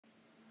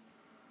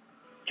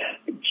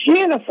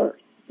Jennifer,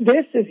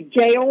 this is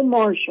Gail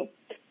Marshall,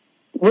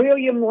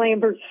 William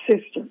Lambert's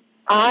sister.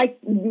 I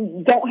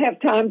don't have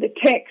time to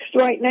text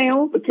right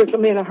now because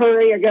I'm in a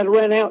hurry. I got to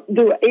run out and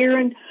do an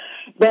errand.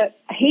 But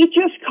he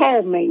just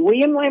called me.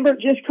 William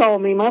Lambert just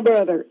called me, my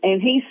brother,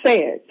 and he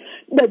said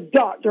the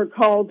doctor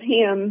called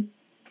him,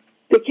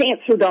 the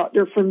cancer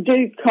doctor from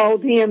Duke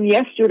called him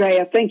yesterday,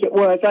 I think it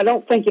was. I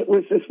don't think it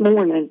was this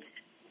morning,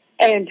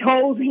 and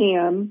told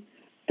him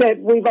that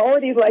we've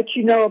already let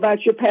you know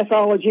about your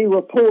pathology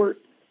report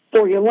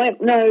for your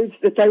lymph nodes,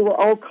 that they were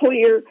all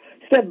clear.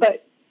 Said,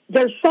 but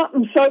there's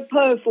something so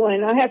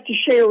puzzling I have to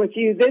share with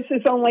you. This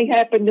has only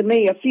happened to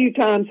me a few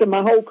times in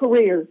my whole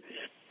career.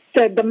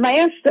 Said the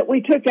mass that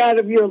we took out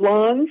of your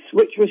lungs,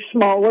 which was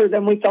smaller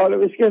than we thought it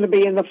was going to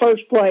be in the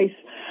first place,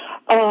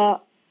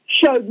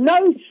 showed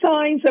no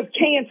signs of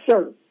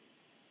cancer.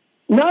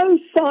 No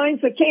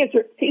signs of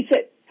cancer. He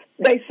said,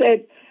 they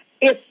said,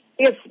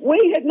 if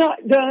we had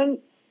not done,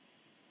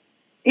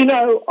 you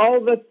know, all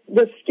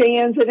the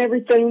scans and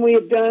everything we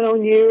have done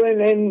on you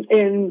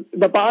and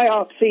the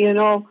biopsy and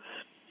all,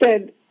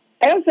 said,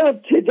 as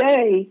of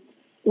today,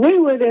 we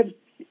would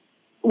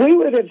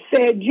have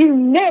said you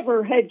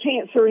never had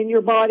cancer in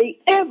your body,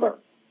 ever.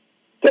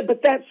 Said,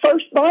 but that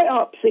first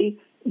biopsy,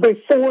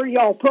 before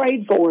y'all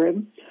prayed for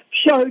him,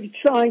 showed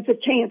signs of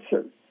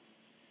cancer.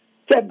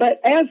 Said,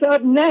 but as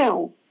of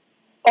now,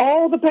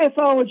 all the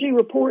pathology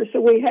reports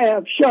that we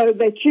have show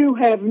that you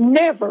have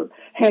never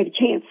had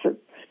cancer.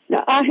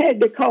 Now, I had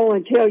to call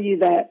and tell you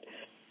that.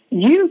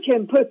 You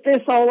can put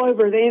this all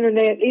over the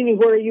internet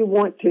anywhere you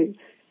want to.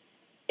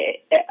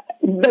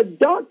 The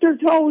doctor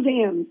told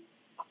him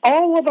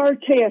all of our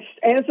tests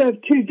as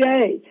of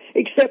today,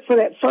 except for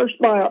that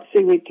first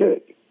biopsy we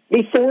took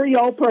before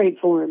y'all prayed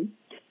for him,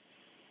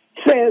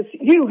 says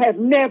you have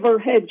never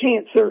had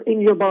cancer in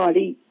your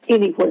body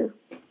anywhere.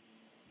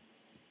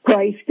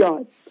 Praise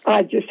God.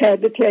 I just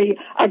had to tell you,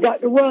 I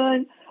got to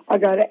run. I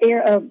got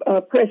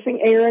a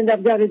pressing errand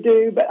I've got to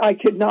do, but I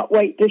could not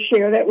wait to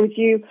share that with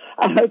you.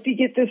 I hope you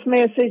get this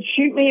message.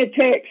 Shoot me a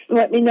text and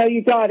let me know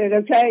you got it,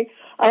 okay?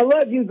 I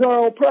love you,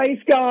 girl. Praise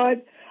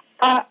God.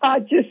 I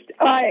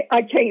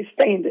can't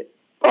stand it.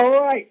 All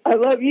right. I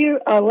love you.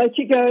 I'll let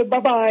you go.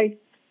 Bye-bye.